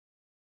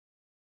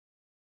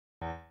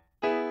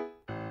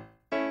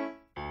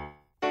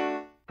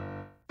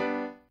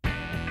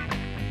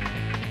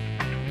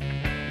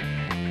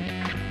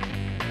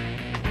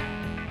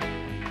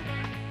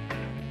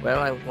Well,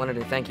 I wanted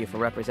to thank you for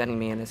representing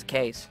me in this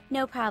case.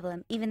 No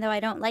problem, even though I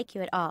don't like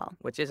you at all.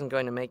 Which isn't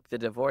going to make the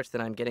divorce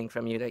that I'm getting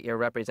from you that you're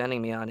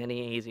representing me on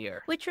any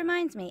easier. Which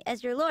reminds me,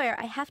 as your lawyer,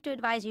 I have to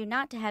advise you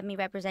not to have me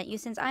represent you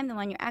since I'm the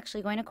one you're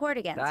actually going to court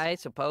against. I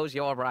suppose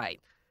you're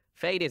right.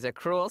 Fate is a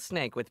cruel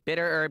snake with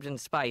bitter herbs and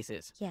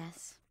spices.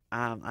 Yes.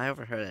 I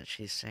overheard that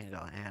she's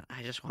single, and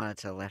I just wanted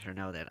to let her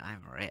know that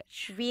I'm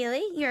rich.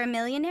 Really? You're a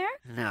millionaire?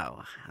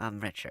 No, I'm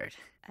Richard.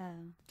 Oh.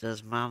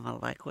 Does Mama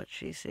like what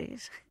she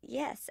sees?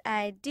 Yes,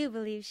 I do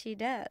believe she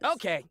does.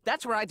 Okay,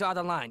 that's where I draw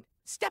the line.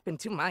 Step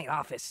into my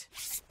office.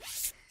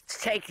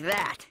 Take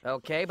that.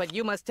 Okay, but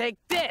you must take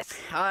this.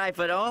 All right,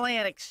 but only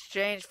in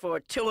exchange for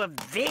 2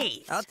 of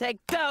these. I'll take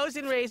those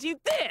and raise you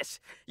this.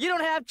 You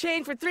don't have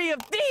change for 3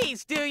 of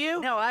these, do you?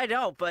 No, I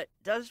don't, but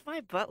does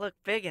my butt look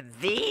big in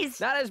these?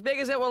 Not as big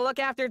as it will look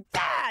after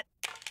that.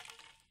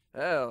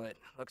 Oh, it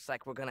looks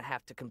like we're gonna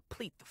have to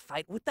complete the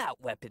fight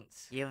without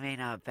weapons. You mean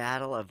a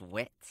battle of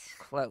wits?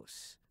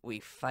 Close. We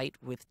fight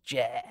with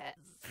jazz.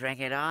 Bring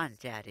it on,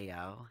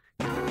 Daddy-O.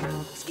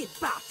 Skip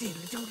bow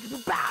diddly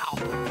doodly bow.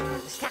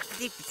 Stop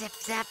deep zip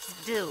zap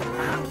do.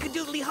 Honka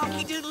doodly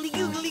honky doodly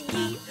googly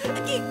gee.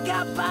 Geek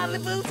got bodily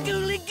boo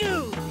schooly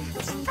goo.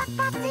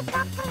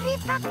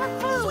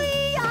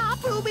 Sweet ah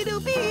booby doo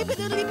bee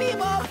doodly bee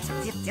bop.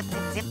 Zip zip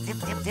zip zip zip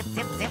zip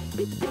zip zip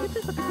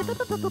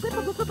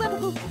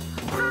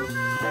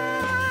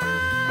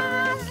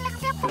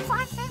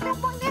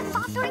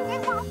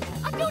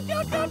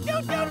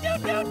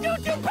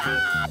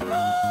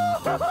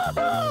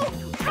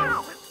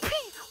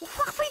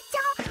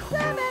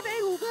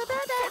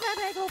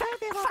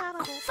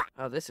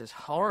Oh, this is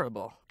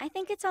horrible. I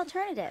think it's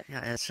alternative.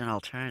 Yeah, it's an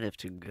alternative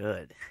to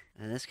good.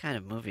 And this kind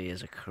of movie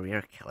is a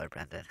career killer,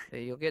 Brendon.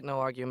 You'll get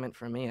no argument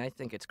from me. I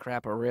think it's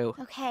crap-a-roo.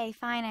 Okay,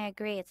 fine, I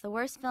agree. It's the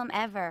worst film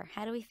ever.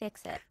 How do we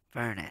fix it?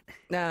 Burn it.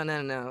 No.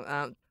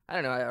 I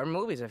don't know. Our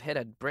movies have hit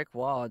a brick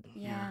wall.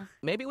 Yeah.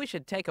 Maybe we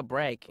should take a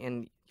break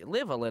and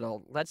live a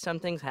little. Let some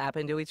things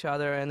happen to each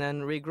other and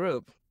then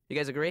regroup. You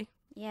guys agree?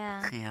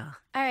 Yeah. Yeah.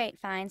 All right,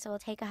 fine, so we'll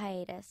take a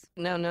hiatus.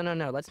 No.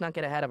 Let's not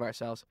get ahead of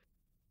ourselves.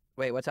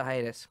 Wait, what's a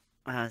hiatus?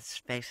 It's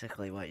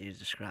basically what you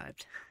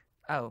described.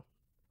 Oh,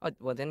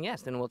 well then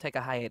yes, then we'll take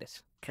a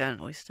hiatus.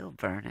 Couldn't we still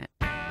burn it?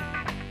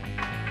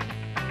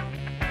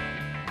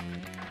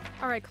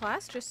 All right,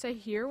 class, just say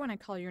here when I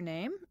call your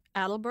name.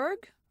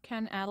 Adelberg?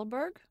 Ken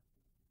Adelberg?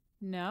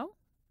 No?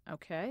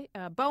 Okay.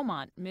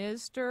 Beaumont.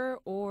 Mr.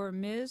 or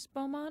Ms.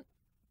 Beaumont?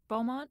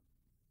 Beaumont?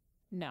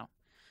 No.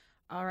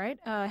 All right.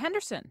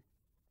 Henderson?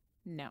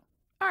 No.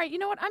 All right, you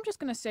know what? I'm just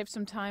going to save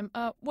some time.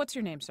 What's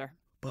your name, sir?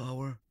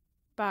 Bauer.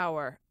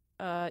 Bauer.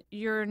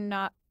 You're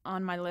not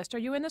on my list. Are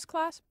you in this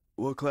class?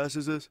 What class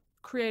is this?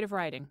 Creative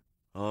writing.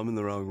 Oh, I'm in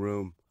the wrong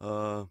room.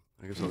 I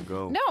guess I'll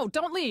go. No,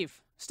 don't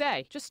leave.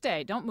 Stay. Just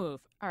stay. Don't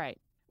move. All right.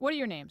 What are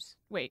your names?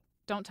 Wait,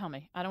 don't tell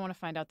me. I don't want to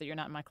find out that you're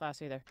not in my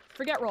class either.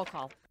 Forget roll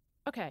call.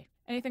 Okay.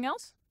 Anything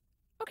else?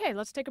 Okay,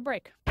 let's take a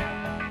break.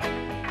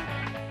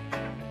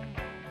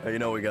 You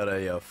know, we got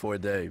a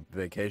 4-day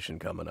vacation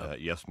coming up.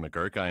 Yes,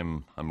 McGuirk,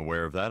 I'm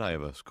aware of that. I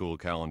have a school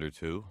calendar,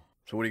 too.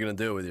 So what are you going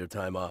to do with your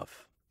time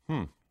off?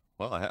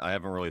 Well, I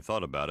haven't really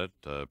thought about it.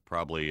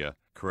 Probably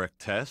correct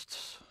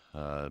tests,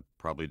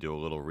 probably do a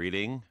little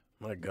reading.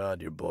 My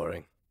God, you're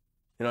boring.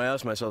 You know, I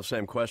asked myself the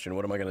same question.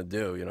 What am I going to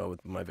do, you know,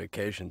 with my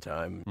vacation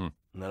time? And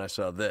then I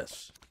saw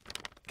this.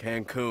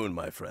 Cancun,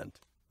 my friend.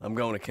 I'm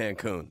going to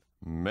Cancun.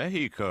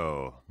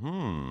 Mexico.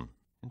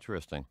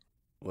 Interesting.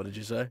 What did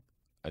you say?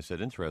 I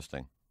said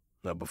interesting.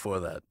 No, before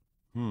that.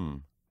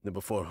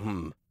 Before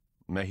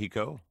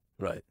Mexico?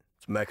 Right.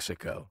 It's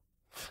Mexico.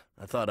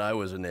 I thought I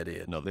was an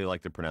idiot. No, they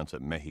like to pronounce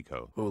it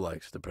Mexico. Who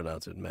likes to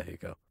pronounce it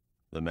Mexico?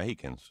 The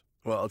Mexicans.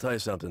 Well, I'll tell you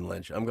something,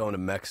 Lynch. I'm going to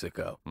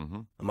Mexico.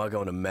 I'm not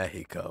going to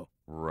Mexico.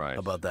 Right. How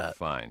about that?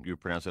 Fine. You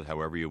pronounce it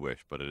however you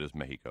wish, but it is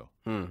Mexico.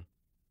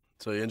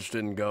 So you interested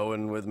in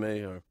going with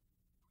me, or,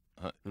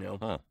 you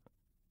know?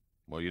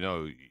 Well, you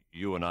know,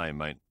 you and I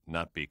might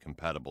not be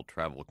compatible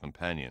travel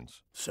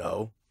companions.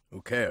 So?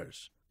 Who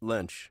cares?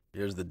 Lynch,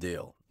 here's the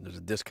deal. There's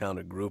a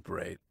discounted group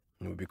rate.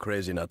 It would be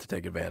crazy not to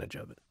take advantage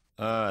of it.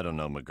 I don't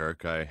know,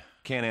 McGuirk. I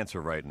can't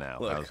answer right now.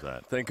 Look, how's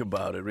that? Think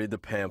about it. Read the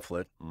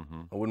pamphlet.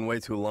 I wouldn't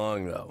wait too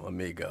long, though,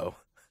 amigo.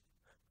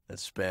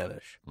 That's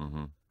Spanish.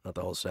 Not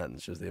the whole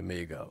sentence, just the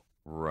amigo.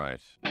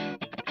 Right.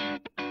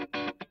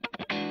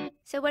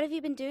 So what have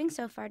you been doing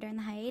so far during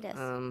the hiatus?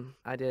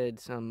 I did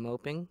some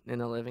moping in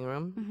the living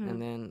room, and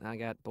then I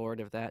got bored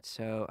of that,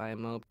 so I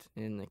moped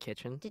in the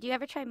kitchen. Did you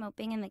ever try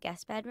moping in the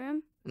guest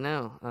bedroom?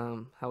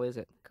 No, how is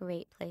it?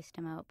 Great place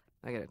to mope.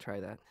 I gotta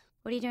try that.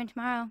 What are you doing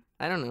tomorrow?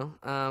 I don't know.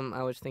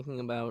 I was thinking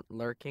about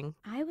lurking.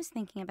 I was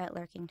thinking about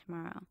lurking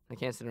tomorrow. I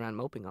can't sit around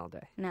moping all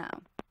day. No.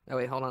 Oh,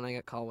 wait, hold on. I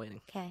got call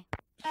waiting. Okay.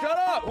 Shut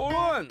up! Hold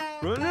on!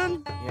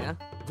 Brendon? Yeah?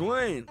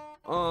 Dwayne.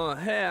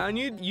 Hey, I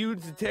need you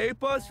to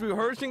tape us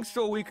rehearsing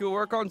so we can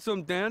work on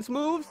some dance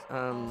moves.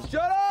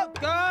 Shut up,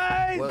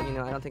 guys! Well, you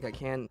know, I don't think I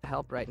can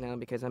help right now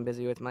because I'm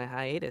busy with my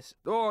hiatus.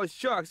 Oh,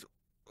 shucks.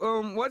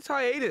 What's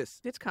hiatus?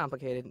 It's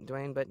complicated,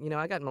 Dwayne, but, you know,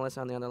 I got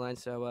Melissa on the other line,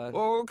 so,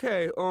 Oh,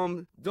 okay.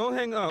 Don't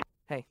hang up.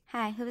 Hey.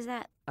 Hi, who was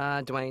that?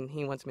 Dwayne,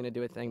 he wants me to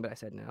do a thing, but I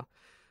said no.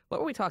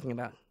 What were we talking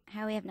about?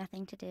 How we have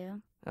nothing to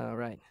do. Oh,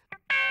 right.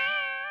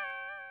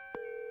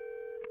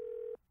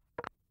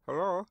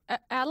 Hello?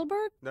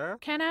 Adelberg? There?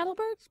 Ken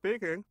Adelberg?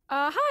 Speaking.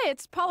 Hi,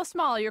 it's Paula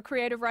Small, your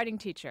creative writing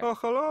teacher. Oh,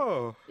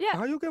 hello. Yeah.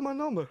 How you get my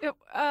number?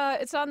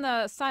 It's on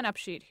the sign-up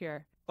sheet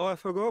here. Oh, I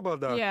forgot about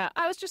that. Yeah,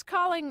 I was just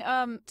calling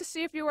to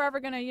see if you were ever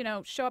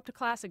gonna, show up to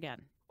class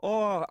again.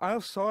 Oh,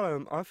 I'm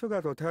sorry. I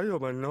forgot to tell you,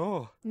 but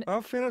no.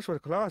 I'm finished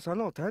with class. I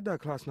don't take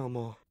that class no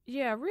more.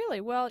 Yeah,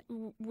 really? Well,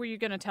 were you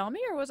gonna tell me,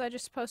 or was I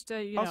just supposed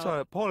to, I'm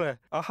sorry, Polly.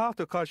 I have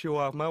to cut you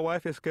off. My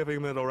wife is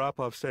giving me the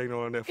wrap-up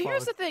signal on the phone.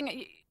 Here's the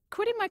thing.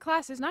 Quitting my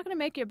class is not gonna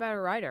make you a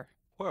better writer.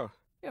 Well,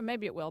 Yeah,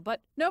 maybe it will, but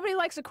nobody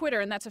likes a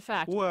quitter, and that's a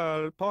fact.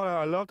 well, Polly,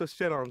 I love to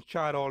sit on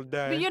chat all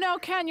day.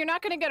 But Ken, you're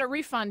not gonna get a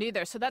refund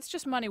either, so that's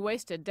just money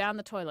wasted down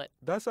the toilet.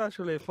 That's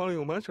actually funny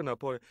you mention that,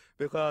 Polly,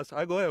 because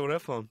I go ahead with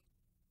that phone.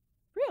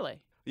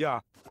 Really? Yeah.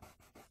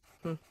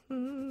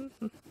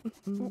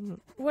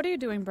 What are you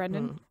doing,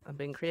 Brendon? I'm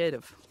being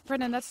creative.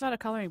 Brendon, that's not a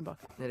coloring book.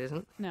 It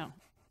isn't? No.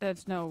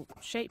 There's no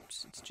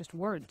shapes. It's just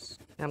words.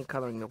 I'm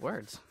coloring the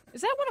words.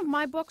 Is that one of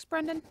my books,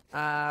 Brendon?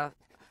 I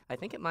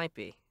think it might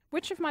be.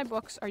 Which of my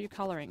books are you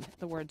coloring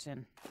the words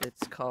in?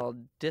 It's called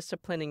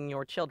Disciplining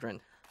Your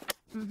Children.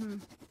 Mm-hmm.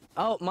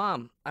 Oh,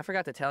 Mom, I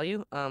forgot to tell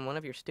you. One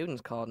of your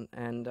students called,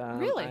 and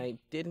Really? I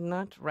did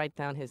not write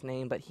down his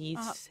name, but he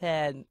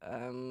said,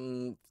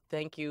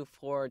 thank you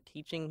for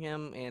teaching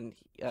him, and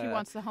He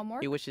wants the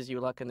homework? he wishes you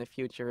luck in the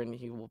future, and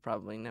he will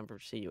probably never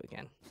see you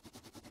again.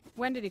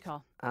 When did he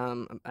call?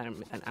 An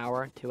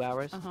hour, 2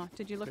 hours. Uh-huh.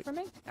 Did you look for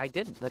me? I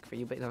did look for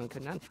you, but I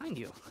could not find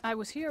you. I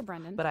was here,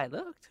 Brendon. But I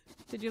looked.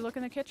 Did you look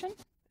in the kitchen?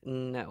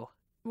 No.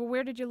 Well,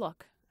 where did you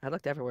look? I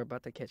looked everywhere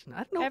but the kitchen. I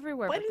don't know.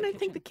 Everywhere Why but didn't the I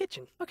think the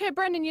kitchen? Okay,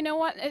 Brendon, you know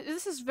what?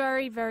 This is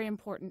very, very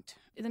important.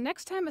 The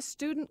next time a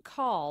student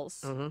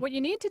calls, what you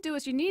need to do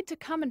is you need to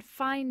come and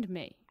find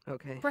me.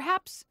 Okay.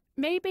 Perhaps,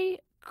 maybe,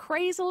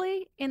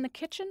 crazily in the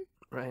kitchen,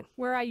 Right.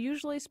 where I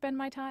usually spend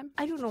my time.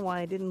 I don't know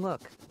why I didn't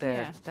look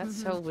there. Yeah, That's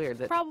so weird.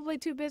 That. Probably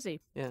too busy.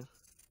 Yeah.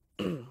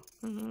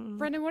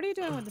 Brendon, what are you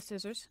doing with the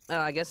scissors?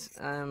 I guess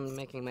I'm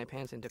making my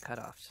pants into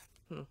cutoffs.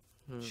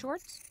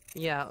 Shorts?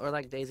 Yeah, or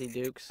like Daisy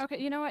Dukes. Okay,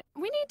 you know what?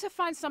 We need to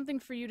find something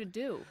for you to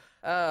do.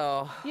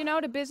 Oh.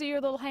 To busy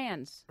your little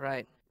hands.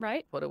 Right.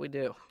 Right? What do we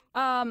do?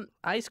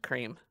 Ice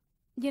cream.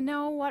 You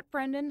know what,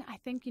 Brendon? I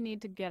think you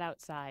need to get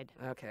outside.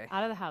 Okay.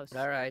 Out of the house.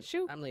 All right.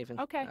 Shoo. I'm leaving.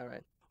 Okay. All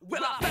right.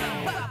 Well, I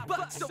found what I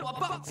bought, so I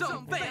bought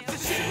some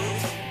fancy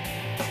shoes.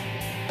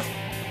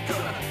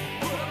 Gonna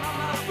put them on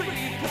my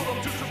feet, put them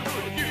to some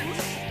good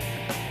use.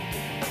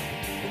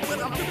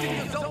 Well, I'm 15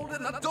 years old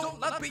and I don't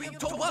like being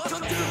told what to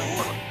do.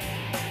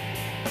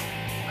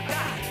 I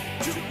got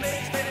 2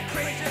 legs, they're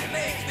crazy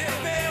legs, they're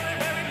very,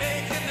 very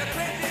legs, and they're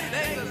crazy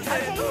legs.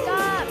 Okay,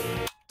 stop!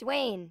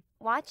 Dwayne,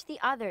 watch the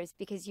others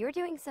because you're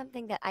doing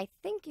something that I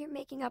think you're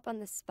making up on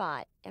the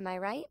spot. Am I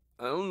right?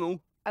 I don't know.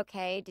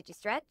 Okay, did you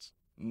stretch?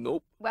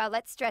 Nope. Well,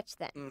 let's stretch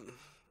then.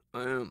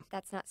 I am.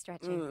 That's not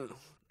stretching.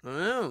 I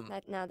am.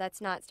 No, that's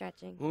not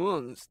stretching.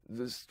 Well,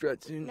 this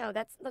stretching. No,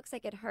 that looks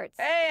like it hurts.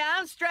 Hey,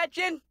 I'm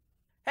stretching.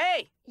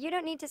 Hey. You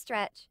don't need to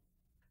stretch.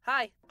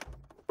 Hi.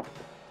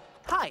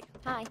 Hi.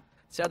 Hi.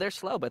 So they're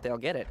slow, but they'll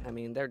get it. I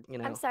mean, they're,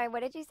 I'm sorry,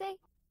 what did you say?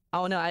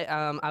 Oh, no,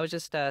 I was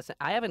just, I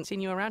haven't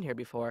seen you around here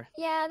before.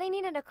 Yeah, they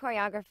needed a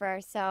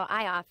choreographer, so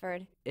I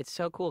offered. It's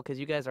so cool because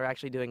you guys are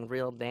actually doing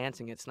real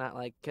dancing. It's not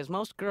like, because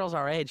most girls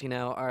our age,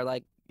 are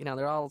like,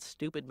 they're all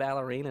stupid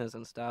ballerinas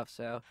and stuff,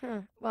 so.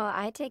 Well,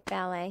 I take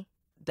ballet.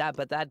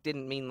 But that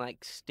didn't mean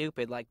like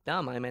stupid, like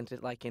dumb. I meant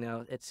it like,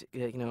 it's,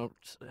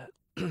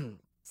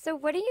 So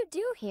what do you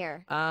do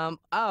here?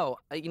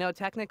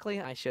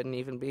 Technically I shouldn't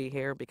even be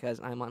here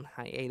because I'm on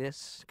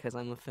hiatus because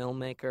I'm a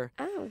filmmaker.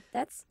 Oh,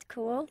 that's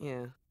cool.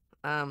 Yeah.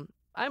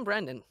 I'm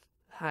Brendon.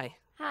 Hi.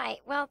 Hi.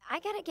 Well, I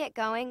gotta get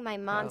going. My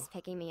mom's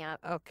picking me up.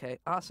 Okay,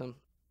 awesome.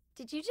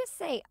 Did you just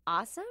say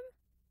awesome?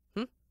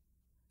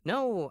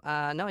 No,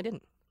 no, I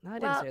didn't. No, I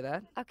didn't say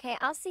that. Okay,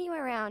 I'll see you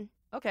around.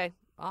 Okay,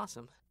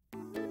 awesome.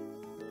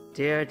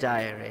 Dear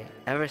Diary,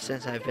 ever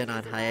since I've been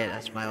on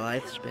hiatus, my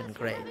life's been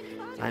great.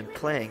 I'm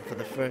playing for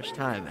the first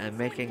time and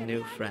making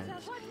new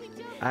friends.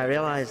 I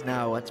realize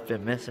now what's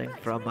been missing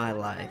from my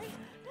life.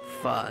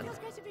 Fun.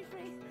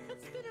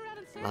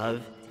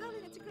 Love,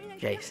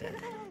 Jason.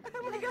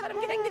 Oh my god,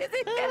 I'm getting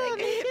dizzy. Barry, help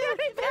me!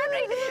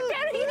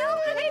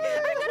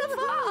 I'm gonna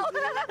fall!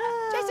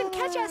 Jason,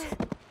 catch us!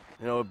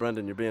 You know what,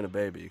 Brendon, you're being a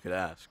baby. You could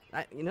ask.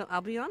 I'll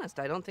be honest.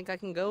 I don't think I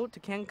can go to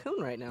Cancun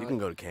right now. You can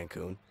go to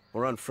Cancun.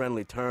 We're on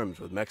friendly terms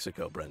with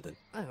Mexico, Brendon.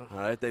 Oh. All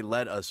right? They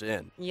let us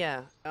in.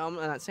 Yeah, I'm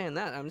not saying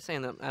that. I'm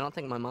saying that I don't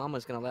think my mom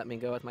was going to let me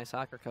go with my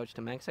soccer coach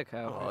to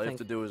Mexico. All you have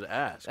to do is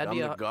ask. That'd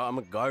I'm be I'm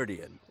a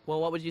guardian.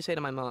 Well, what would you say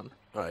to my mom?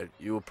 All right,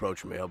 you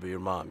approach me. I'll be your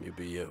mom. You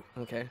be you.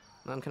 Okay.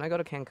 Mom, can I go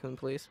to Cancun,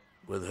 please?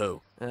 With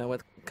who?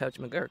 With Coach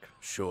McGuirk.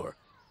 Sure.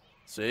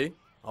 See?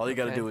 All you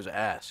gotta do is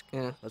ask.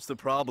 Yeah. That's the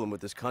problem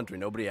with this country.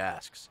 Nobody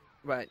asks.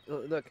 Right.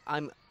 Look,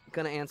 I'm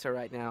going to answer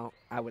right now.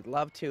 I would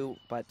love to,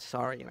 but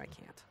sorry, I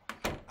can't.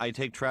 I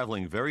take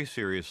traveling very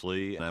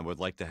seriously, and I would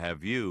like to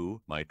have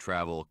you, my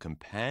travel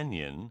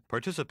companion,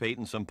 participate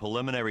in some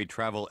preliminary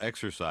travel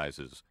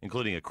exercises,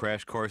 including a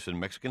crash course in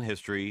Mexican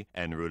history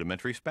and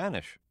rudimentary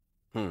Spanish.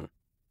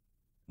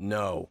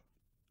 No.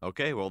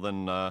 Okay, well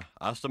then,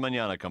 hasta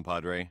mañana,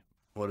 compadre.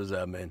 What does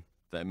that mean?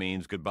 That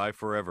means goodbye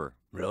forever.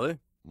 Really?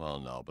 Well,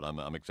 no, but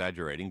I'm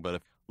exaggerating,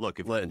 but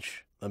if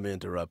Lynch, let me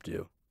interrupt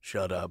you.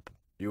 Shut up.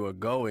 You are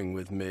going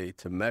with me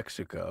to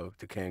Mexico,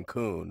 to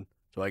Cancun,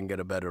 so I can get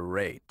a better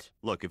rate.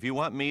 Look, if you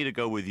want me to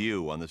go with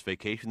you on this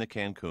vacation to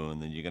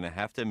Cancun, then you're going to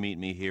have to meet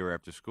me here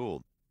after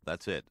school.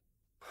 That's it.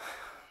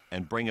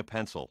 And bring a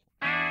pencil.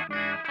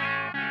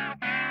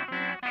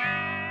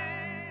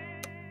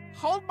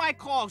 Hold my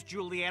calls,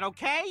 Juliet,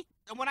 okay?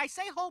 And when I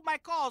say hold my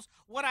calls,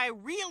 what I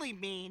really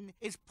mean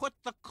is put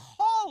the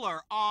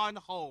caller on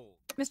hold.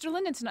 Mr.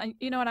 Lindenson,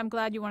 you know what? I'm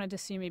glad you wanted to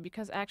see me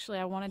because actually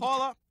I wanted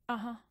Paula,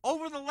 to...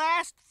 over the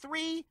last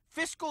 3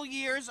 fiscal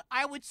years,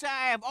 I would say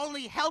I have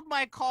only held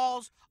my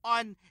calls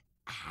on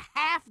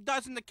half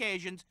dozen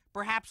occasions,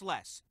 perhaps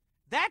less.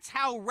 That's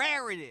how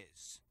rare it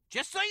is.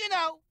 Just so you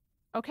know.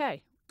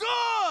 Okay.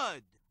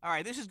 Good! All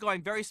right, this is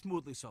going very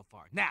smoothly so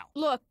far. Now.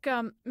 Look,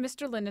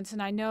 Mr. Lindenson,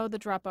 I know the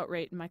dropout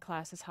rate in my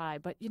class is high,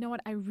 but you know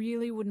what? I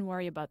really wouldn't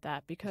worry about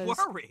that because...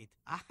 Worried?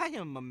 I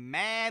am a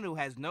man who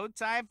has no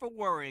time for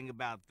worrying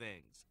about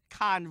things.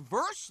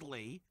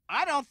 Conversely,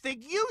 I don't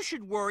think you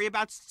should worry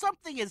about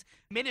something as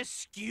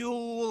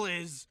minuscule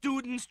as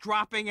students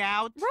dropping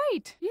out.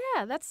 Right,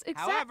 yeah, that's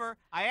exactly... However,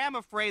 I am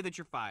afraid that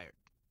you're fired.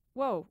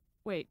 Whoa,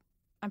 wait,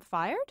 I'm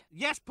fired?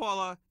 Yes,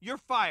 Paula, you're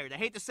fired. I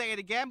hate to say it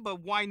again,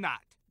 but why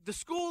not? The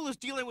school is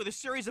dealing with a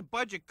series of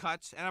budget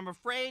cuts, and I'm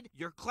afraid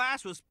your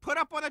class was put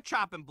up on a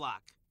chopping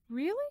block.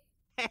 Really?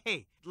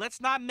 Hey,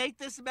 let's not make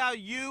this about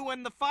you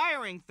and the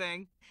firing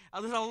thing.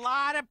 There's a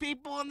lot of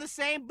people in the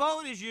same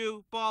boat as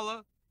you,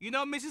 Paula. You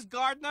know Mrs.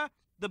 Gardner,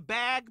 the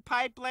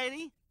bagpipe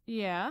lady?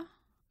 Yeah.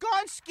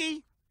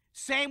 Gonski.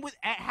 Same with,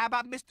 how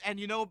about Mr. And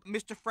you know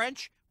Mr.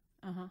 French?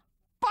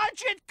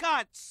 Budget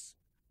cuts.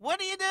 What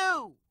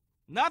do?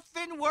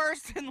 Nothing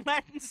worse than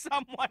letting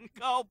someone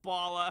go,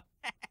 Paula.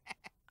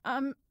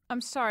 I'm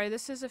sorry,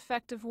 this is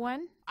effective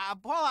when?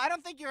 Paula, I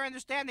don't think you're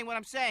understanding what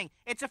I'm saying.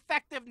 It's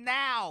effective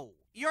now.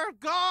 You're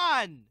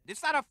gone.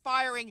 It's not a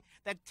firing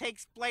that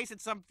takes place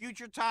at some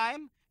future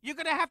time. You're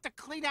gonna have to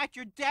clean out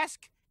your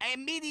desk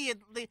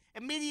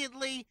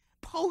immediately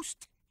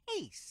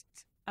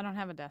post-haste. I don't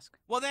have a desk.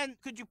 Well then,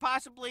 could you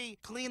possibly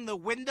clean the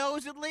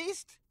windows at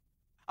least?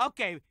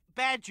 Okay,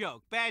 bad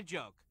joke.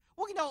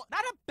 Well, you know,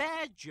 not a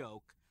bad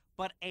joke,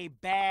 but a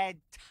bad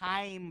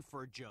time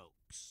for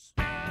jokes.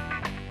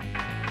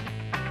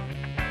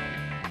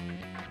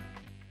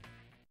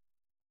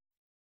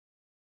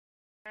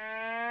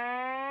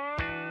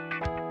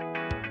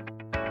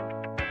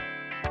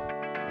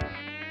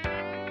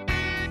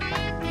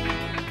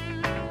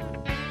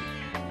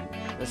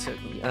 Listen,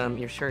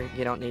 you're sure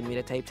you don't need me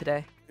to tape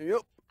today?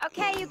 Yep.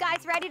 Okay, you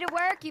guys ready to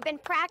work? You've been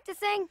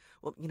practicing?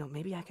 Well, you know,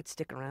 maybe I could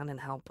stick around and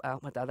help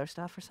out with other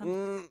stuff or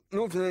something.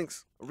 No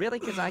thanks. Really?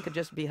 Because I could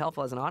just be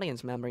helpful as an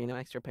audience member, you know,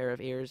 extra pair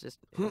of ears, just,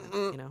 you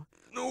know.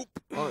 Nope.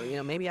 Or, you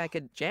know, maybe I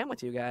could jam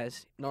with you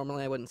guys.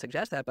 Normally I wouldn't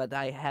suggest that, but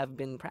I have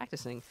been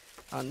practicing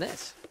on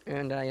this.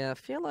 And I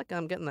feel like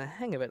I'm getting the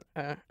hang of it.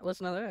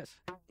 Listen to this.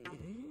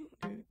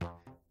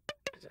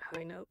 Is it a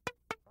high note?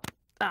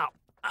 Ow.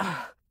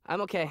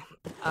 I'm okay.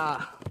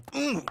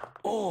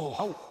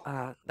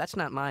 That's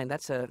not mine.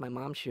 That's my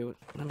mom's shoe.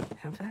 Let me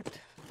have that.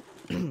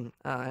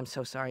 I'm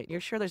so sorry. You're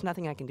sure there's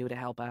nothing I can do to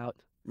help out?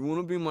 You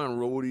wanna be my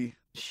roadie?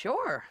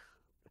 Sure.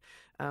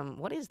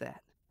 What is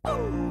that? Yeah,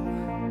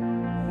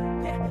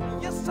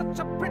 you're such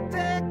a pretty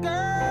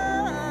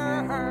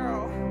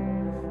girl.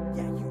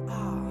 Yeah, you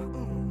are.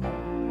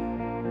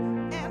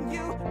 And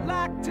you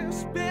like to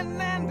spin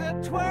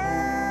and twirl.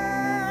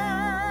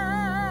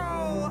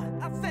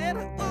 I said,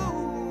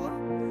 ooh,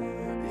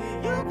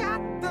 you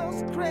got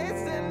those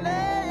crazy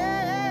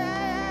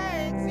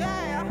legs.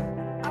 Yeah,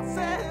 I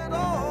said,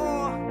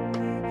 oh,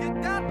 you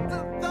got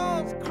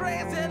those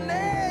crazy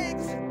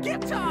legs.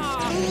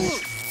 Guitar.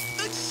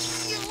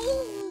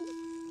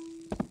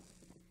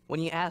 When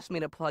you asked me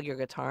to plug your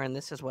guitar in,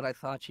 this is what I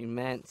thought you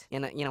meant.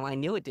 And, you know, I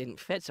knew it didn't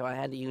fit, so I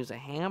had to use a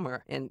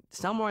hammer. And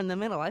somewhere in the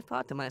middle, I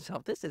thought to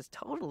myself, this is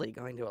totally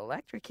going to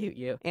electrocute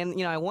you. And,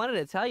 you know, I wanted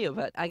to tell you,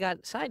 but I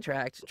got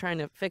sidetracked trying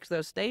to fix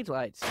those stage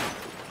lights.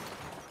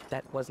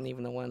 That wasn't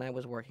even the one I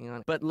was working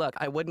on. But look,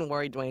 I wouldn't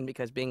worry, Dwayne,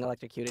 because being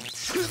electrocuted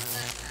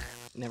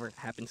never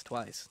happens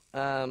twice.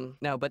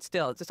 No, but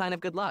still, it's a sign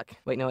of good luck.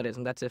 Wait, no, it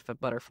isn't. That's if a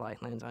butterfly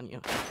lands on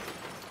you.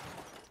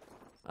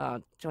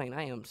 Dwayne,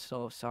 I am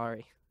so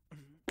sorry.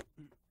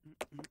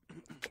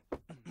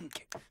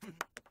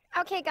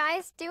 Okay,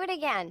 guys, do it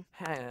again.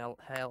 Hello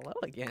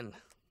again.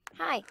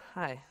 Hi,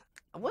 Hi.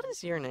 What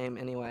is your name,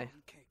 anyway?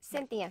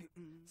 Cynthia.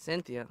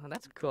 Cynthia. Oh,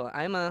 that's cool.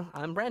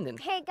 I'm Brendon.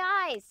 Hey,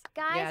 guys.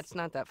 Yeah, it's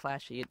not that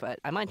flashy, but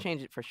I might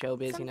change it for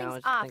showbiz, you know. I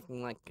was Something's off.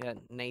 thinking like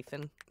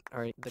Nathan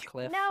or the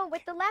Cliff. No,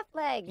 with the left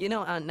leg. You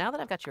know, now that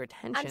I've got your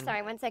attention... I'm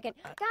sorry, one second.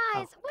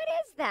 Guys, what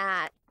is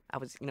that? I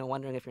was,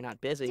 wondering if you're not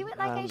busy. Do it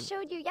like I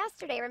showed you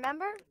yesterday,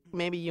 remember?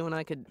 Maybe you and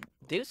I could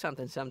do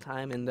something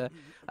sometime, and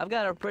I've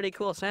got a pretty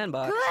cool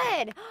sandbox.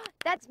 Good!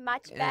 That's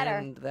much better.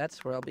 And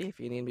that's where I'll be if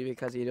you need me,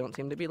 because you don't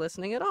seem to be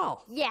listening at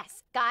all.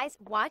 Yes, guys,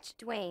 watch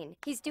Dwayne.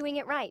 He's doing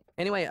it right.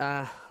 Anyway,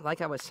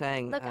 like I was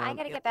saying... Look, I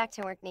gotta get back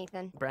to work,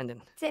 Nathan.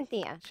 Brendan.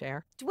 Cynthia.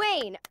 Cher.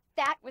 Dwayne!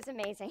 That was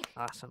amazing.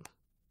 Awesome.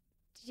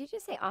 Did you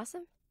just say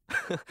awesome?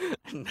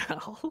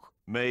 No.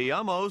 Me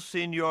llamo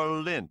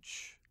Señor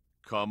Lynch.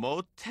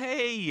 ¿Cómo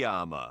te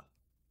llama?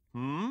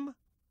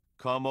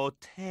 ¿Cómo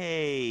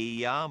te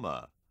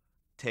llama?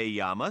 Te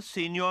llama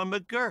Señor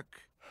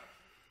McGuirk.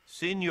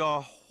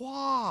 Señor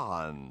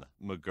Juan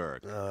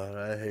McGuirk.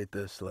 I hate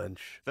this,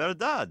 Lynch.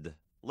 Verdad.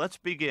 Let's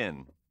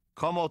begin.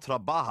 ¿Cómo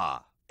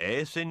trabaja?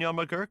 Señor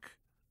McGuirk?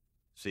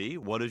 See,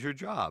 what is your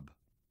job?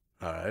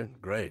 All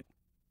right, great.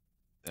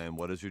 And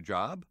what is your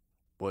job?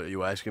 What, are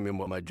you asking me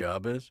what my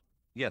job is?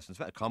 Yes, in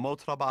fact, ¿cómo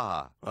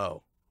trabaja?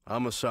 Oh,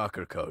 I'm a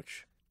soccer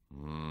coach.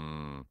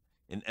 In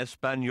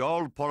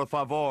español, por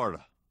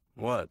favor.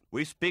 What?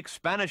 We speak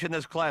Spanish in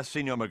this class,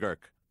 Señor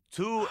McGuirk.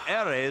 Tú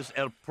eres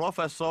el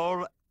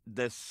profesor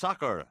de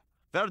soccer.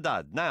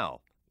 Verdad.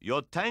 Now,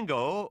 yo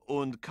tengo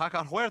un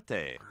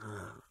cacahuete.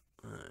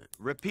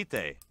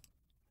 Repite.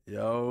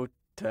 Yo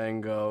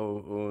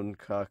tengo un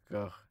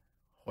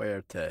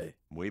cacahuete.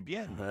 Muy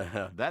bien.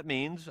 That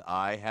means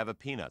I have a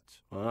peanut.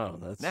 Wow,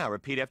 that's... Now,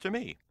 repeat after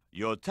me.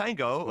 Yo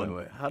tengo...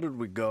 Wait, how did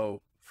we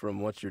go from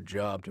what's your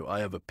job to I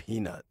have a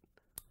peanut?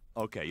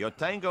 Okay, yo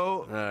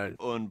tengo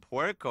un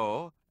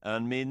puerco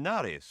en mi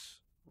nariz.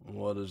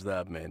 What does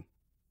that mean?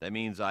 That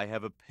means I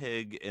have a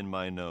pig in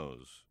my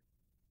nose.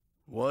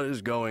 What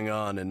is going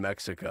on in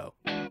Mexico?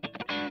 I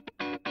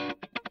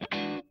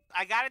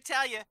gotta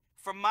tell you,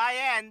 from my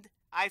end,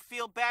 I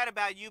feel bad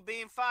about you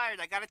being fired.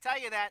 I gotta tell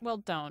you that. Well,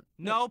 don't.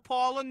 No,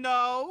 Paula,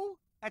 no.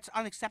 That's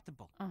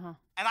unacceptable. Uh-huh.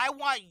 And I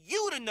want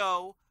you to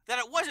know that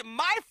it wasn't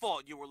my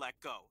fault you were let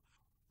go.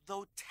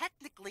 Though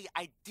technically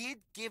I did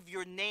give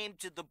your name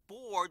to the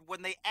board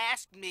when they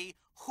asked me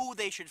who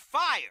they should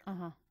fire.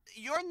 Uh-huh.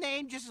 Your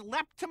name just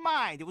leapt to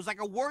mind. It was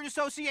like a word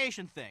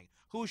association thing.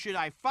 Who should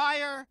I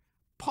fire?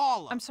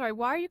 Paula. I'm sorry,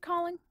 why are you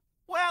calling?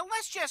 Well,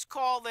 let's just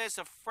call this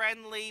a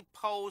friendly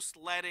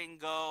post-letting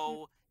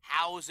go.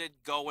 How's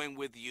it going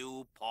with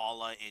you,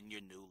 Paula, in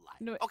your new life?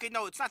 No, Okay,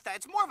 no, it's not that.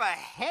 It's more of a,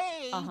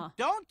 hey,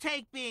 don't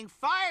take being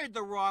fired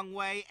the wrong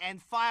way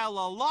and file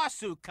a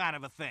lawsuit kind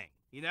of a thing.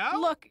 You know?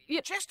 Look,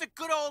 just a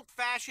good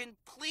old-fashioned,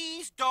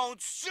 please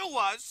don't sue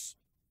us,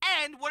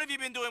 and what have you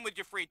been doing with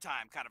your free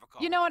time kind of a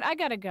call. You know what? I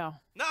gotta go.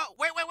 No,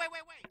 wait.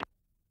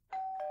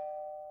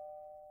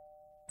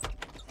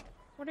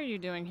 What are you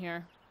doing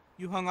here?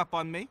 You hung up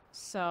on me?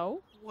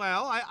 So?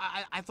 Well,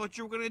 I thought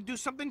you were going to do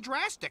something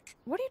drastic.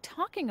 What are you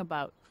talking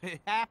about? It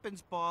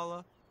happens,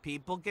 Paula.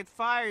 People get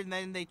fired, and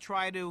then they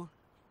try to,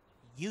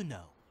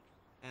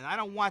 And I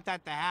don't want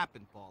that to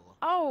happen, Paula.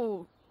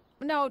 Oh,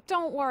 no,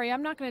 don't worry.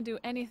 I'm not going to do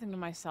anything to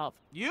myself.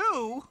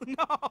 You?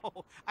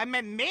 No, I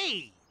meant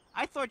me.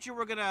 I thought you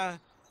were going to,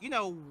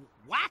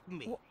 whack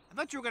me. I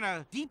thought you were going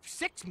to deep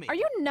six me. Are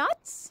you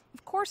nuts?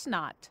 Of course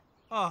not.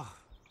 Oh,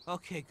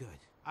 okay, good.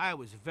 I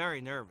was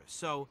very nervous.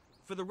 So,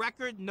 for the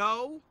record,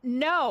 no?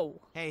 No.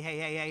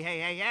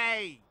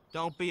 Hey.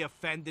 Don't be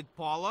offended,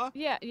 Paula.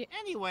 Yeah.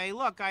 Anyway,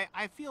 look,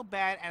 I feel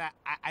bad, and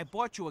I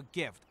bought you a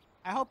gift.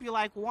 I hope you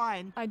like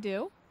wine. I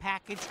do.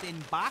 Packaged in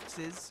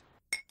boxes.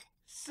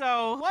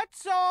 So,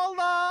 what's all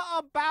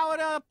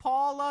about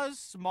Paula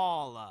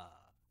Small?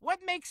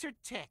 What makes her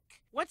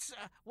tick? What's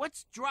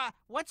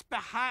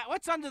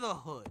under the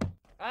hood?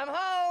 I'm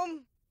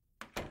home!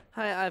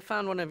 Hi, I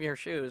found one of your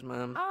shoes,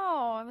 Mom.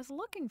 Oh, I was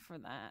looking for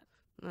that.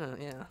 Oh,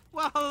 yeah.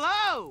 Well,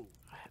 hello!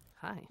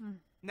 Hi.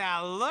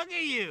 Now, look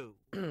at you.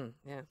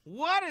 Yeah.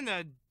 What an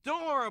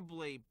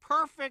adorably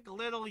perfect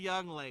little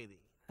young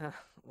lady.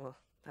 Well,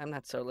 I'm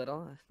not so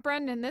little.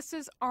 Brendon, this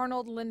is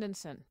Arnold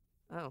Lindenson.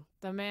 Oh.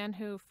 The man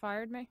who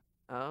fired me?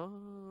 Oh.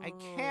 I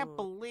can't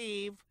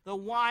believe the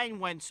wine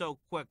went so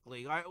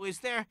quickly. Is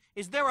there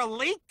a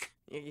leak?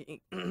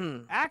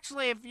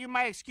 Actually, if you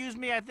might excuse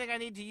me, I think I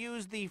need to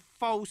use the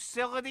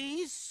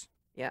facilities.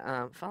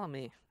 Yeah, follow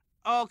me.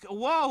 Okay,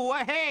 whoa,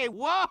 hey,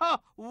 whoa,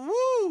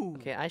 woo!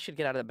 Okay, I should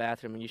get out of the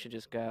bathroom and you should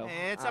just go.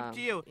 Hey, it's up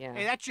to you. Yeah.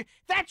 Hey,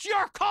 that's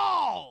your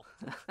call!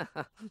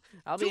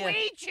 I'll to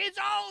be each his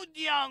own,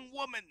 young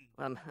woman!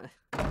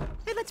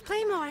 Hey, let's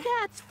play more.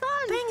 Yeah, it's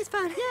fun. Playing is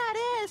fun. Yeah,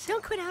 it is.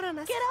 Don't quit out on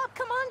us. Get up.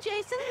 Come on,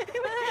 Jason.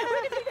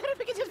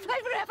 We can just play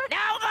forever.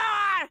 No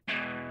more!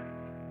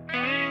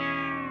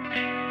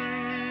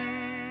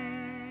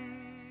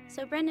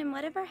 So, Brendon,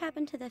 whatever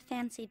happened to the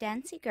fancy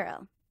dancy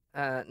girl?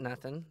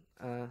 Nothing.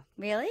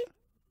 Really?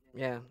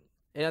 Yeah.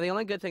 The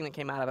only good thing that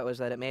came out of it was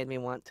that it made me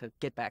want to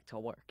get back to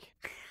work.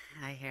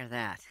 I hear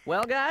that.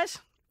 Well, guys,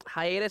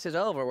 hiatus is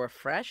over. We're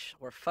fresh.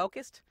 We're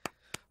focused.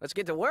 Let's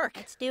get to work.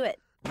 Let's do it.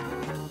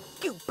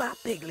 Goop-bop,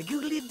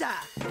 biggly-googly-da.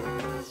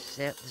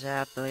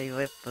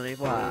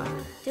 Zip-zapply-whipply-wah.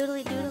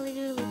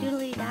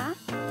 Doodly-doodly-doodly-doodly-da.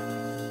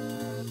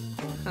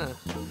 Huh.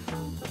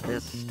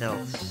 This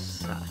still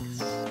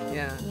sucks.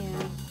 Yeah.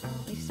 Yeah.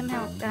 We've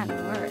somehow gotten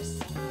worse.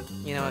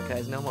 You know what,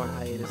 guys? No more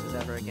hiatuses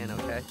ever again,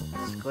 okay?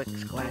 Squick,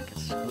 squack,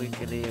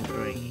 squeakity,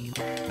 agreed.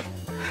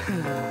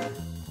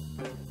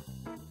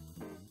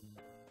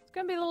 It's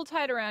gonna be a little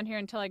tight around here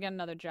until I get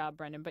another job,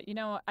 Brendon, but you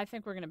know what? I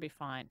think we're gonna be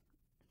fine.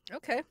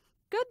 Okay.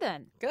 Good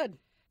then. Good.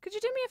 Could you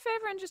do me a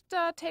favor and just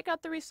take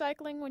out the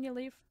recycling when you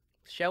leave?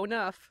 Show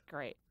enough.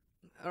 Great.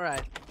 All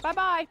right.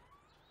 Bye-bye.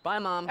 Bye,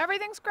 Mom.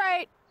 Everything's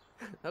great.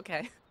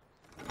 Okay.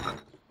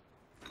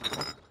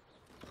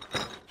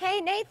 Hey,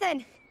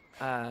 Nathan.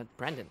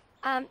 Brendon.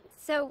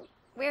 So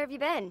where have you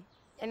been?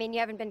 I mean, you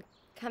haven't been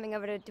coming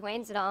over to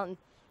Dwayne's at all and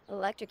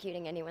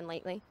electrocuting anyone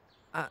lately.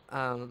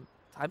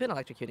 I've been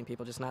electrocuting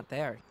people, just not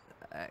there.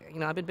 You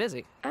know, I've been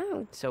busy.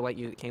 Oh. So what,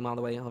 you came all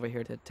the way over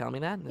here to tell me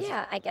that?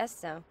 Yeah, I guess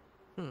so.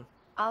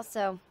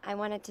 Also, I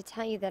wanted to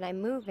tell you that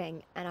I'm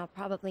moving, and I'll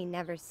probably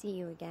never see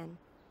you again.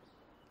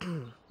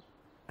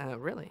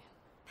 Really?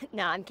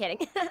 No, I'm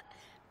kidding.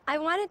 I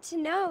wanted to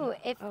know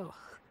if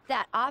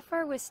that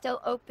offer was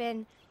still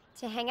open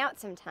to hang out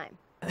sometime.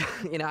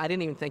 You know, I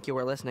didn't even think you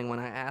were listening when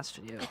I asked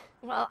you.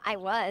 Well, I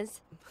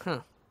was.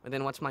 Huh. But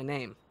then what's my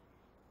name?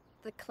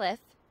 The Cliff.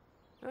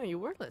 Oh, you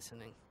were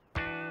listening.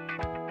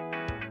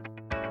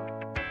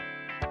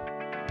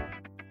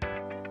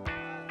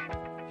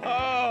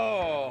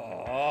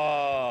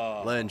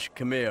 Lynch,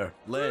 come here.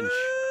 Lynch.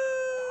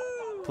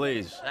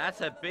 Please.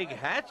 That's a big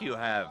hat you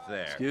have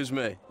there. Excuse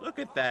me. Look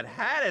at that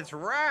hat, it's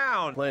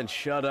round. Lynch,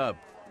 shut up.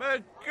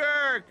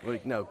 McGuirk!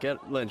 Wait, no,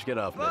 Lynch, get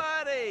off me.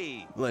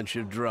 Buddy! Lynch,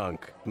 you're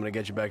drunk. I'm gonna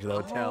get you back to the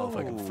hotel if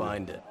I can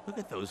find it. Look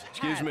at those hats.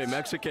 Excuse me,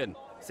 Mexican.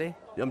 See?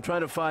 I'm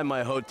trying to find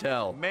my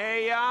hotel.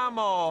 Me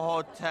llamo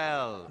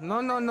Hotel.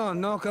 No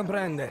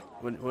comprende.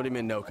 What do you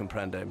mean, no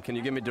comprende? Can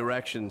you give me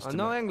directions to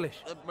No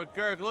English.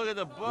 McGuirk, look at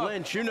the book.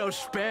 Lynch, you know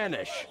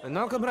Spanish.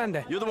 No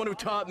comprende. You're the one who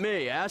taught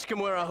me. Ask him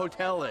where a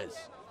hotel is.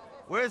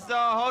 Where's the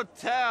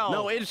hotel?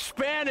 No, it's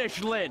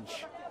Spanish,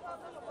 Lynch.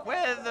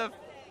 Where the...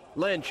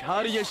 Lynch,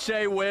 how do you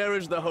say where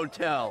is the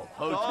hotel?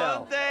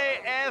 Hotel.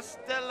 Donde es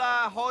de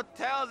la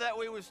hotel that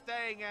we were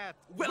staying at?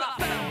 Well, I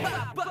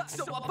found $5,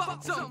 so I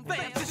bought some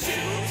fancy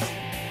shoes.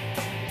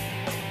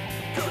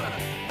 Gonna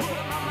put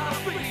them on my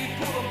feet,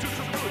 put them to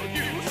some good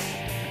use.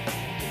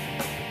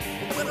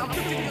 Well, I'm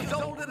 50 years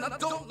old and I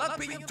don't like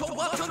being told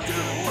what to do.